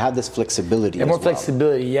helps you. You have this flexibility. Yeah, as more well.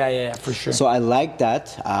 flexibility. Yeah, for sure. So I like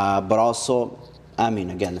that, but also, I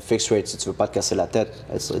mean, again, the fixed rates, tu veux pas te casser la tête.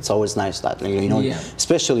 It's always nice that, you know,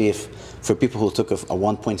 especially if for people who took a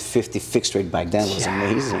 1.50 fixed rate back then was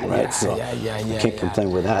amazing, right? Yeah. Can't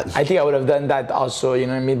complain with that. I think I would have done that also. You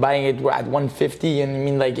know what I mean? Buying it at 150, and I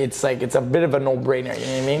mean, like it's a bit of a no-brainer. You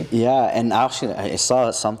know what I mean? Yeah, and actually, I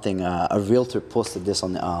saw something. A realtor posted this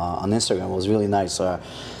on Instagram. It was really nice.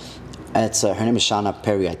 It's her name is Shana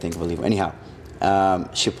Perry, I think, I believe. Anyhow,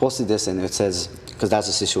 she posted this, and it says, because that's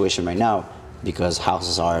the situation right now, because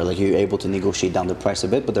houses are like you're able to negotiate down the price a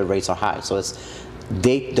bit, but the rates are high. So it's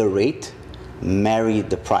date the rate, marry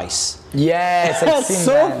the price. Yes, I've seen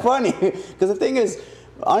so that. funny, because the thing is,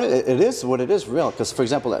 it is what it is real. Because for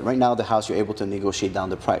example, right now the house you're able to negotiate down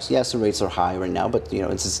the price. Yes, the rates are high right now, but you know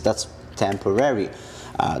that's temporary.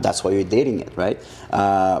 That's why you're dating it, right?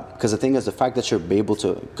 Because the thing is, the fact that you're able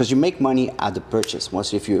to, because you make money at the purchase.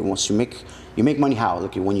 Once you make money how?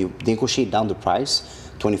 Look, when you negotiate down the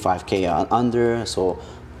price, 25K under, so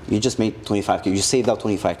you just made 25K. You saved up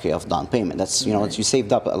 25K of down payment. That's you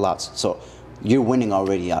saved up a lot. So you're winning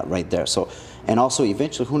already right there. So. And also,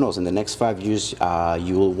 eventually, who knows? In the next 5 years,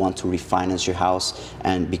 you will want to refinance your house,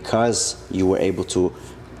 and because you were able to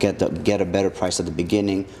get a better price at the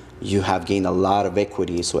beginning, you have gained a lot of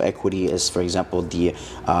equity. So equity is, for example, the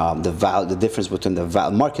difference between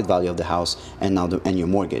the market value of the house and and your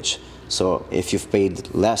mortgage. So if you've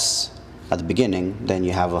paid less at the beginning, then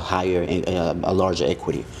you have a larger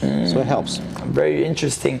equity. So it helps. Very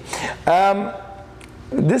interesting.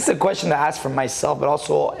 This is a question that I asked for myself, but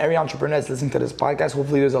also every entrepreneur that's listening to this podcast.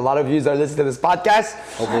 Hopefully there's a lot of you that are listening to this podcast.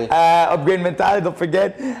 Hopefully. Upgrade Mentality, don't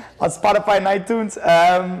forget, on Spotify and iTunes.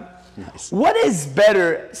 Nice. What is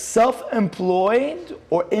better, self-employed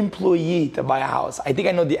or employee to buy a house? I think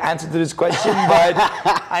I know the answer to this question, but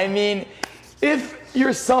I mean, if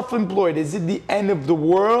you're self-employed, is it the end of the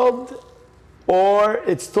world? Or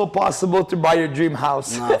it's still possible to buy your dream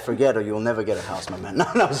house? No, forget it. You'll never get a house, my man. No,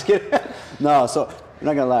 I'm just kidding. No, so I'm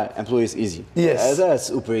not gonna lie. Employee is easy. Yes. That's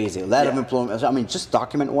super easy. A lot of employment. I mean, just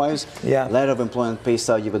document-wise. Yeah. A lot of employment pay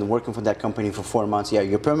stub. You've been working for that company for 4 months. Yeah,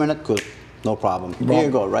 you're permanent. Good. No problem. Boom. There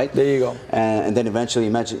you go. Right. There you go. And then eventually,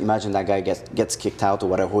 imagine that guy gets kicked out or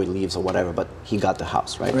whatever, or he leaves or whatever, but he got the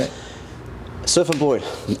house, right? Right. Self-employed,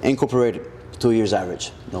 incorporated. 2 years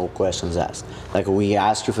average, no questions asked. Like we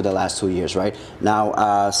asked you for the last 2 years, right?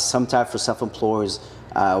 Now, sometimes for self-employers,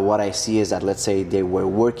 what I see is that let's say they were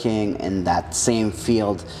working in that same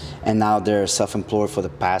field and now they're self-employed for the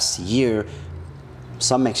past year.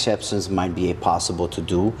 Some exceptions might be possible to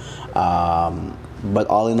do, but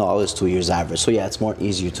all in all, it's 2 years average. So yeah, it's more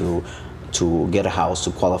easy to get a house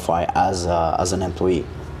to qualify as an employee.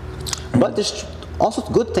 But there's also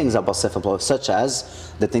good things about self-employed, such as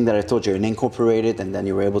the thing that I told you, you're incorporated, and then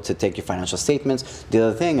you were able to take your financial statements. The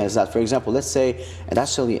other thing is that, for example, let's say, and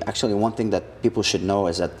actually one thing that people should know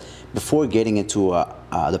is that before getting into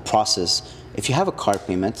the process, if you have a car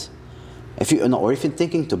payment, or if you're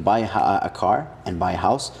thinking to buy a car and buy a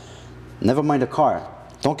house, never mind the car.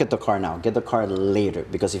 Don't get the car now. Get the car later,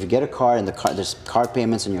 because if you get a car and there's car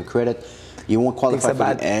payments on your credit, you won't qualify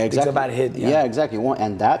for It's a bad hit. Yeah, exactly. You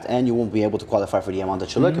won't be able to qualify for the amount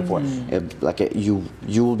that you're looking for.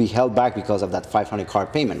 You will be held back because of that 500 car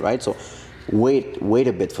payment, right? So wait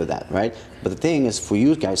a bit for that, right? But the thing is, for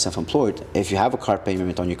you guys self-employed, if you have a car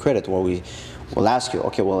payment on your credit, we'll ask you,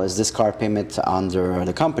 okay, well, is this car payment under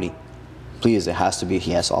the company? Please, it has to be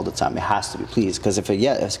yes all the time. It has to be, please, because if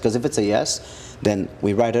it's a yes, then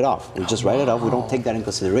we write it off. We just write it off. We don't take that in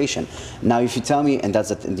consideration. Now, if you tell me, and that's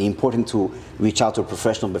the important to reach out to a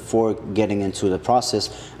professional before getting into the process,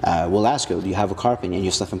 we'll ask you, do you have a car payment? And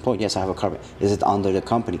you're self-employed? Yes, I have a car payment. Is it under the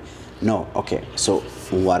company? No. Okay. So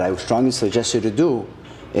what I strongly suggest you to do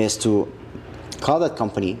is to call that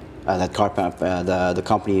company, the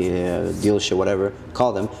company, dealership, whatever.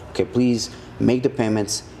 Call them. Okay, please make the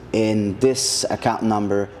payments in this account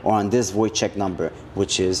number or on this void check number,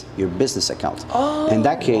 which is your business account. In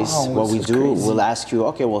that case, what we do, we'll ask you,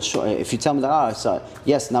 okay, well, if you tell me that,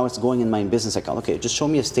 yes, now it's going in my business account. Okay, just show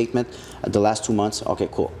me a statement the last 2 months. Okay,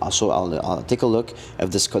 cool. I'll take a look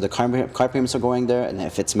if the car payments are going there, and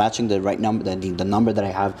if it's matching the right number, the number that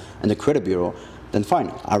I have in the credit bureau, then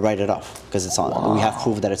fine, I'll write it off because it's on. We have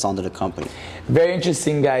proof that it's under the company. Very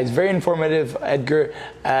interesting, guys. Very informative, Edgar.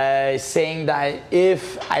 Saying that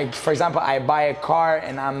if for example, I buy a car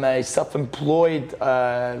and I'm a self-employed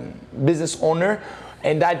business owner,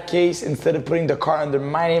 In that case, instead of putting the car under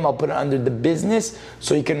my name, I'll put it under the business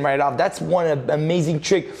so you can write off. That's one amazing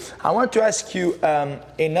trick. I wanted to ask you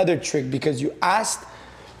another trick because you asked,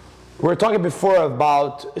 we were talking before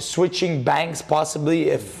about switching banks possibly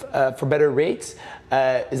if for better rates.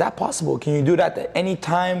 Is that possible? Can you do that at any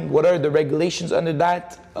time? What are the regulations under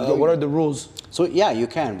that? What are the rules? So yeah, you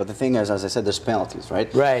can, but the thing is, as I said, there's penalties, right?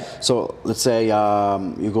 Right. So let's say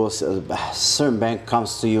you go, a certain bank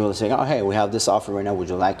comes to you and say, oh, hey, we have this offer right now, would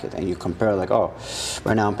you like it? And you compare like, oh,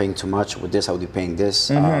 right now I'm paying too much, with this I would be paying this.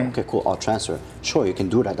 Okay, cool, I'll transfer. Sure, you can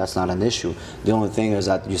do that, that's not an issue. The only thing is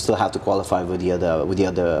that you still have to qualify with the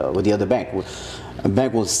other bank. A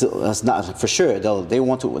bank will still, that's not for sure. They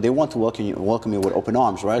want to welcome you with open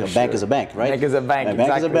arms, right? A bank is a bank, right? Bank is a bank. A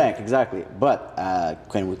bank is a bank, exactly. But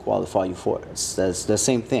can we qualify you for it? It's the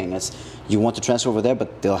same thing. It's you want to transfer over there,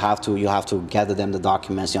 but you'll have to gather them the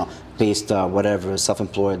documents, paste whatever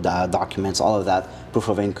self-employed documents, all of that, proof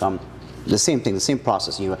of income, the same thing, the same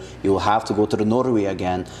process. You will have to go to the notary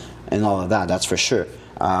again, and all of that. That's for sure.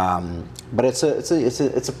 But it's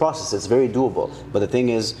a process. It's very doable. But the thing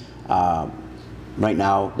is. Right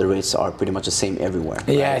now, the rates are pretty much the same everywhere.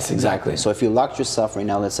 Right? Yes, exactly. So if you locked yourself right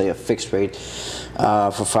now, let's say a fixed rate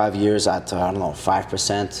for 5 years at,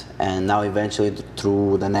 5%, and now eventually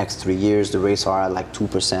through the next 3 years, the rates are at like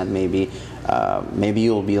 2% maybe, maybe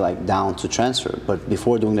you'll be like down to transfer. But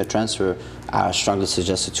before doing the transfer, I strongly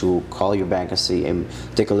suggest you to call your bank and see and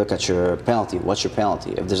take a look at your penalty. What's your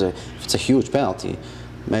penalty? If it's a huge penalty,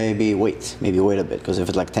 maybe wait a bit, because if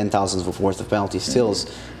it's like 10,000 worth of penalty still is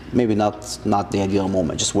maybe not the ideal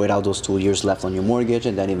moment. Just wait out those 2 years left on your mortgage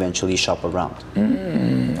and then eventually shop around.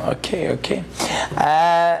 Okay.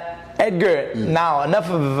 Edgar, now enough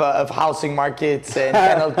of housing markets and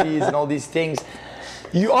penalties and all these things.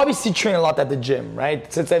 You obviously train a lot at the gym,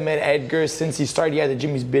 right? Since I met Edgar, since he started at the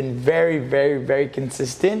gym, he's been very, very, very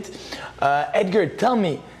consistent. Edgar, tell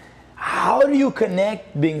me, how do you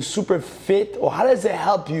connect being super fit, or how does it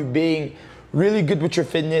help you being really good with your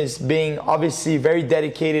fitness, being obviously very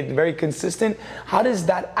dedicated and very consistent? How does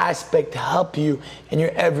that aspect help you in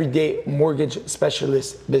your everyday mortgage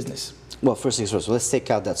specialist business? Well, first things first, let's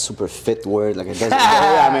take out that super fit word. Like it doesn't.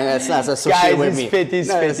 I mean, that's not associated with me. He's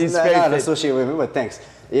very not fit. associated with me, but thanks.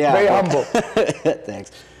 Yeah. Very humble.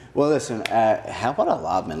 Thanks. Well, listen, help out a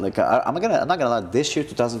lot, man. Like I'm not gonna lie. This year,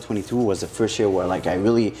 2022, was the first year where like I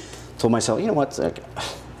really told myself, you know what? Like,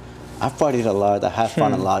 I've partied a lot. I have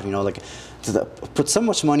fun a lot. Put so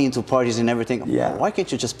much money into parties and everything. Yeah. Why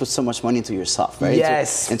can't you just put so much money into yourself, right?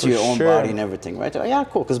 Yes, into your own body and everything, right? Yeah,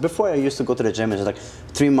 cool. Because before I used to go to the gym, it was like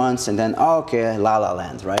 3 months, and then okay, La La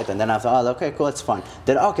Land, right? And then after, okay, cool, it's fun.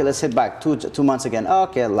 Then okay, let's hit back 2 months again.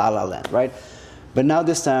 Okay, La La Land, right? But now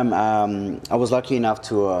this time, I was lucky enough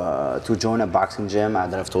to join a boxing gym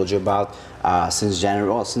that I've told you about since January.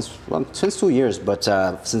 Well, since 2 years, but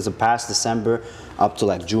since the past December up to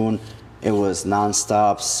like June. It was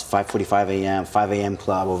non-stops, 5:45 a.m., 5 a.m.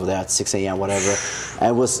 club over there at 6 a.m., whatever. And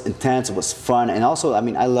it was intense, it was fun. And also, I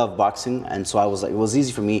mean, I love boxing. And so I was like, it was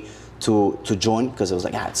easy for me to join because it was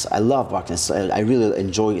like, I love boxing. So I really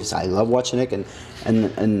enjoy it. I love watching it. And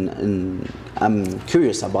I'm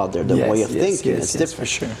curious about the way of thinking. It's different. For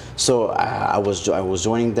sure. So I was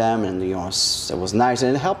joining them, and it was nice,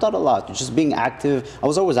 and it helped out a lot. Just being active. I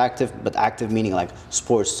was always active, but active meaning like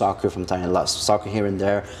sports, soccer from time to time, soccer here and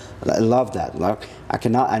there. I love that. Like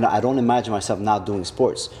I don't imagine myself not doing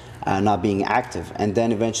sports. Not being active, and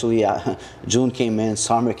then eventually June came in,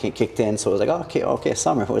 summer kicked in, so I was like, okay,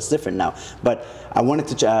 summer, it's different now. But I wanted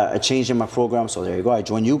to change in my program, so there you go. I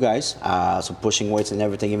joined you guys, so pushing weights and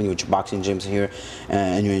everything, even with your boxing gyms here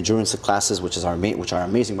and your endurance classes, which are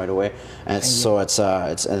amazing, by the way. And so it's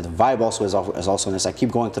the vibe also is also nice. I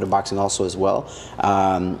keep going to the boxing also as well,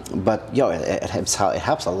 but it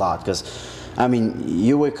helps a lot because. I mean,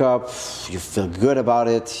 you wake up, you feel good about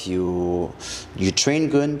it, you train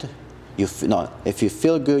good, if you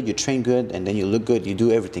feel good, you train good, and then you look good, you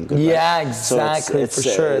do everything good. Yeah, right? exactly, for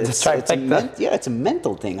sure. It's a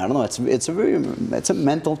mental thing. I don't know. It's a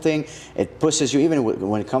mental thing. It pushes you, even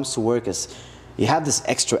when it comes to work, you have this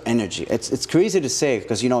extra energy. It's crazy to say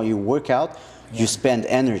because you work out, you spend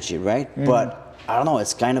energy, right? Mm. But I don't know,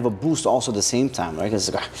 it's kind of a boost also at the same time, right?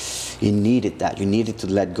 Because you needed that. You needed to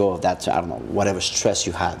let go of that, I don't know, whatever stress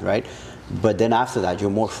you had, right? But then after that, you're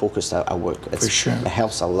more focused at work. For sure. It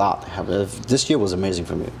helps a lot. This year was amazing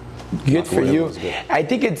for me. Good for you. Good. I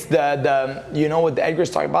think it's the what the Edgar's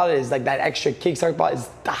talking about is like that extra kick talking about is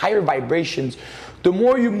the higher vibrations. The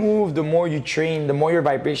more you move, the more you train, the more your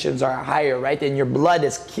vibrations are higher, right? And your blood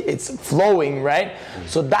it's flowing, right? Mm-hmm.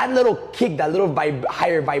 So that little kick, that little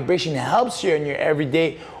higher vibration helps you in your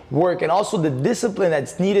everyday work, and also the discipline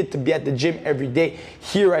that's needed to be at the gym every day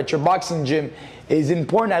here at your boxing gym is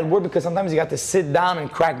important at work, because sometimes you got to sit down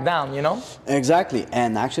and crack down, you know? Exactly.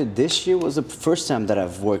 And actually this year was the first time that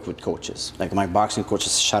I've worked with coaches. Like my boxing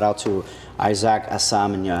coaches, shout out to Isaac,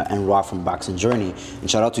 Assam, and Rob from Boxing Journey. And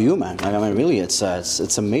shout out to you, man. Like, I mean, really, it's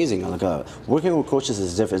amazing. Like, working with coaches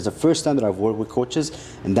is different. It's the first time that I've worked with coaches,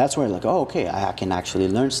 and that's where like, oh, okay, I can actually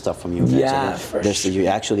learn stuff from you guys. Yeah,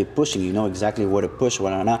 You're actually pushing. You know exactly where to push,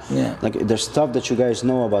 what not. Yeah. Like, there's stuff that you guys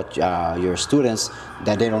know about your students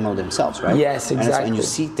that they don't know themselves, right? Yes, exactly. And you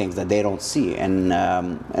see things that they don't see, and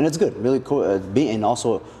it's good, really cool. And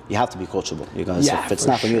also, you have to be coachable, because if it's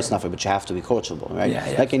not for you, it's not for you, but you have to be coachable, right?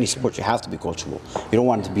 Yeah, like any sport, you have to be coachable. You don't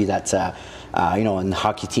want it to be that, in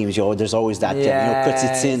hockey teams, there's always that,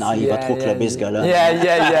 Kotitsin, il va trop clubber ce gars-là. Yeah. You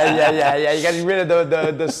got to get rid of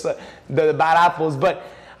the bad apples. But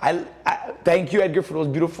I thank you, Edgar, for those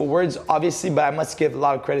beautiful words, obviously, but I must give a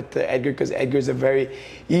lot of credit to Edgar, because Edgar's a very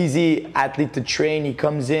easy athlete to train. He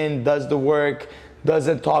comes in, does the work,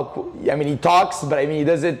 doesn't talk. I mean, he talks, but I mean, he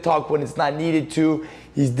doesn't talk when it's not needed to.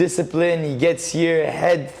 He's disciplined. He gets here,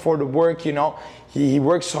 head for the work, you know. He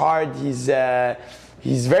works hard. He's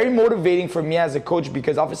very motivating for me as a coach,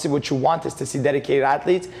 because obviously what you want is to see dedicated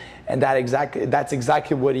athletes, and that's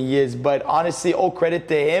exactly what he is. But honestly, all credit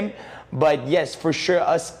to him. But yes, for sure,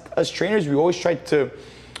 us trainers, we always try to,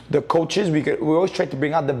 the coaches, we always try to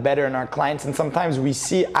bring out the better in our clients. And sometimes we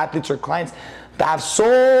see athletes or clients that have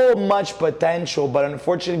so much potential, but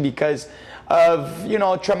unfortunately, because of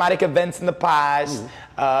traumatic events in the past,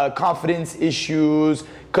 confidence issues,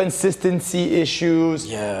 consistency issues,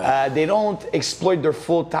 they don't exploit their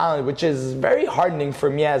full talent, which is very hardening for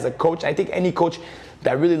me as a coach. I think any coach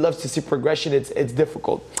that really loves to see progression, it's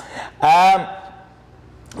difficult. One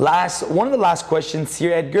of the last questions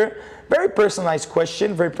here, Edgar. Very personalized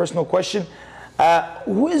question, very personal question.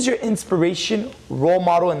 Who is your inspiration, role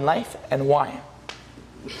model in life, and why?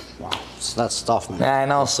 Wow, that's tough, man. Yeah, I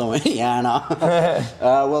know. So yeah, I know.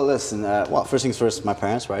 Well, listen. First things first, my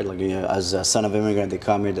parents, right? Like, as a son of immigrant, they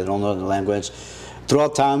come here, they don't know the language.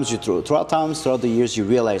 Throughout the years, you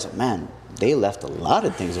realize, man, they left a lot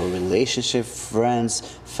of things, relationship, friends,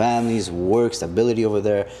 families, work, stability over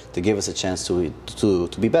there, to give us a chance to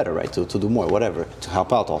be better, right? To do more, whatever, to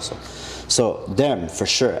help out also. So them, for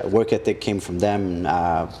sure, work ethic came from them,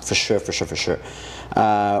 for sure.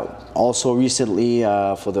 Also recently,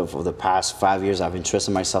 for the past 5 years, I've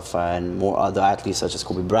interested myself in more other athletes such as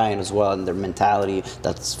Kobe Bryant as well, and their mentality,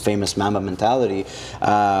 that's famous Mamba mentality,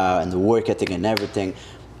 and the work ethic and everything.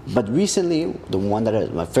 But recently, the one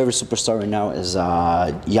that my favorite superstar right now is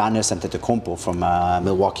Giannis Antetokounmpo from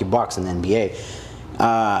Milwaukee Bucks in the NBA.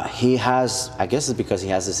 He has, I guess it's because he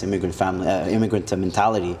has this immigrant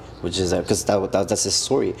mentality, which is because that's his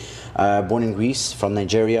story. Born in Greece, from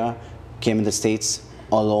Nigeria, came in the States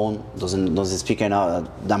alone, doesn't speak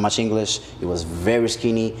that much English. He was very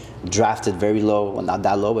skinny, drafted very low, well, not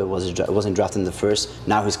that low, but it wasn't drafted in the first.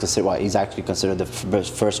 Now he's actually considered the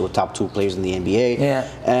first or top 2 players in the NBA. Yeah.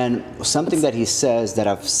 And something that he says that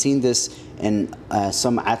I've seen this in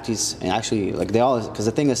some athletes, and actually, like, they all, because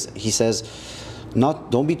the thing is, he says,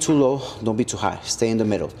 don't be too low, don't be too high, stay in the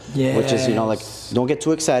middle. Yes. Which is, like, don't get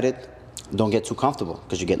too excited, don't get too comfortable,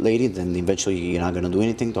 because you get lady, then eventually you're not going to do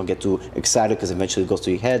anything. Don't get too excited, because eventually it goes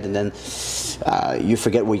to your head, and then you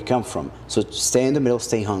forget where you come from. So stay in the middle,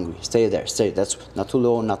 stay hungry, stay there, that's not too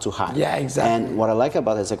low, not too high. Yeah, exactly. And what I like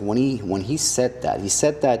about it is, like, when he said that,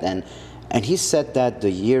 and he said that the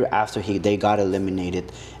year after they got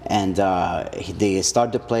eliminated, and they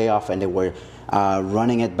started the playoff, and they were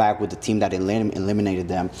running it back with the team that eliminated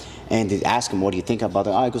them, and they asked him, "What do you think about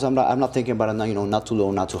it?" Because I'm not thinking about it, not too low,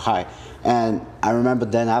 not too high. And I remember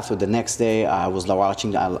then after the next day, I was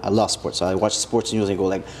watching. I love sports, so I watched sports news and go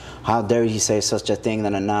like, "How dare he say such a thing?"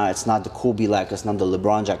 It's not the Kobe like, it's not the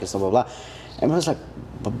LeBron jacket, blah blah blah. And I was like,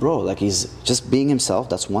 but bro, like, he's just being himself.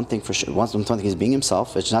 That's one thing for sure. One thing, he's being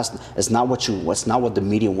himself. It's not what the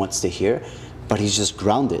media wants to hear, but he's just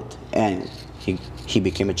grounded, and he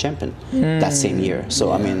became a champion that same year. So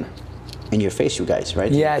yeah. I mean, in your face, you guys, right?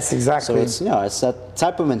 Yes, exactly. So it's that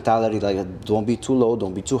type of mentality. Like, don't be too low,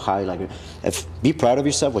 don't be too high. Like, be proud of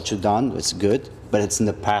yourself, what you've done. It's good, but it's in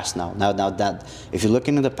the past now. Now that if you're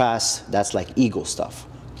looking in the past, that's like ego stuff.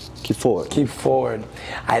 Keep forward.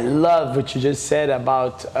 I love what you just said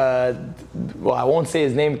about, well, I won't say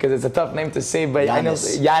his name because it's a tough name to say, but I know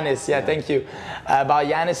Giannis. Yeah, thank you. About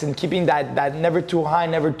Giannis and keeping that never too high,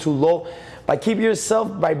 never too low. By keeping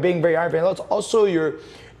yourself, by being very hard. Also,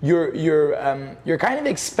 you're kind of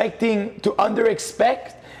expecting to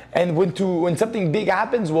under-expect, and when something big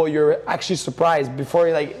happens, well, you're actually surprised before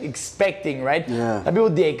you're like expecting, right? Yeah. Some people,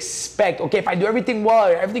 they expect, okay, if I do everything well,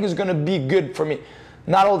 everything is gonna be good for me.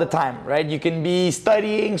 Not all the time, right? You can be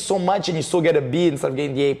studying so much and you still get a B instead of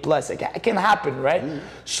getting the A+. It can happen, right?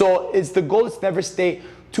 So it's the goal is to never stay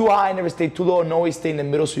too high, never stay too low, and always stay in the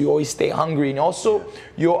middle, so you always stay hungry. And also,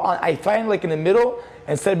 I find like in the middle,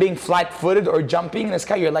 instead of being flat-footed or jumping in the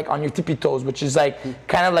sky, you're like on your tippy toes, which is like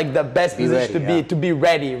kind of like the best position to be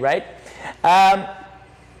ready, right?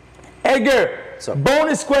 Edgar,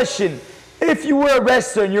 bonus question. If you were a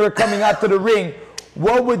wrestler and you were coming out to the ring,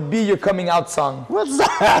 what would be your coming out song? What's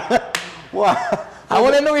that? Wow. I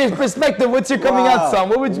want to know your perspective. What's your coming out song?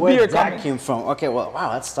 What would be your coming? That came from? Okay, well,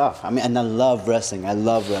 wow, that's tough. I mean, and I love wrestling. I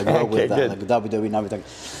love I grew up with like WWE and everything.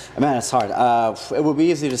 Man, it's hard. It would be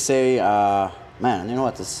easy to say, man, you know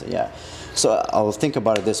what? So I'll think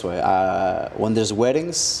about it this way. When there's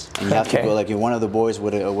weddings and you have to go, like you're one of the boys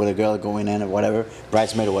with a girl going in or whatever,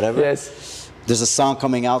 bridesmaid or whatever. Yes. There's a song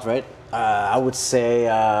coming out, right? I would say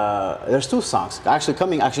there's two songs. Actually,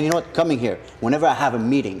 you know what? Coming here. Whenever I have a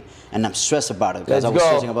meeting and I'm stressed about it, because I was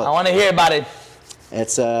stressing about it. I want to hear about it.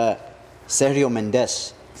 It's Sergio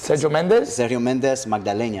Mendes. Sergio Mendes? Sergio Mendes,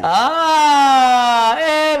 Magdalena.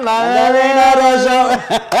 Magdalena Rojo.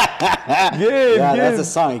 Good. That's the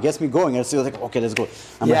song. It gets me going. It's like, okay, let's go.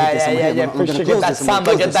 For sure. Get that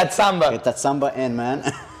samba. Get that samba in, man.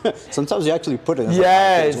 Sometimes you actually put it in.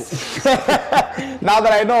 Yes. Now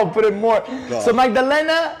that I know, I'll put it more. Yeah. So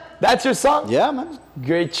Magdalena, that's your song? Yeah, man.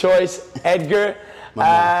 Great choice, Edgar.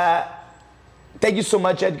 Thank you so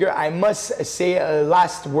much, Edgar. I must say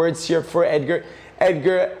last words here for Edgar.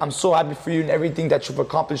 Edgar, I'm so happy for you and everything that you've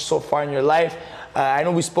accomplished so far in your life. I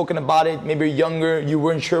know we've spoken about it. Maybe you're younger, you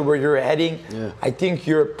weren't sure where you're heading. Yeah. I think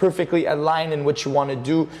you're perfectly aligned in what you want to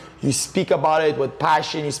do. You speak about it with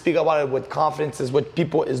passion. You speak about it with confidence, is what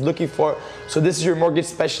people is looking for. So this is your mortgage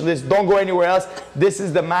specialist. Don't go anywhere else. This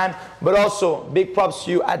is the man. But also, big props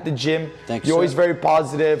to you at the gym. Thanks, you're always very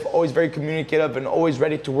positive, always very communicative, and always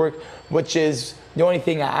ready to work, which is the only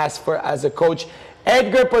thing I ask for as a coach.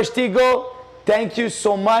 Edgar Postigo, thank you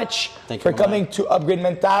so much for coming to Upgrade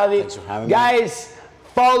Mentality. Thanks for having me. Guys,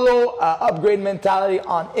 follow Upgrade Mentality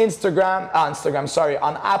on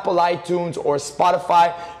on Apple iTunes or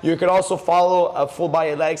Spotify. You can also follow Full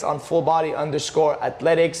Body Athletics on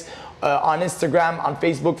fullbody_athletics on Instagram, on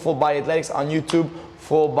Facebook, Full Body Athletics, on YouTube,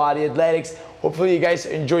 Full Body Athletics. Hopefully you guys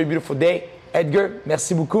enjoy a beautiful day. Edgar,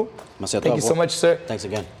 merci beaucoup. Merci à toi. Thank you so much, sir. Thanks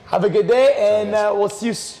again. Have a good day, and we'll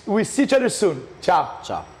see each other soon. Ciao.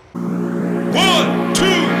 Ciao. 1,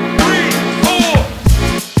 2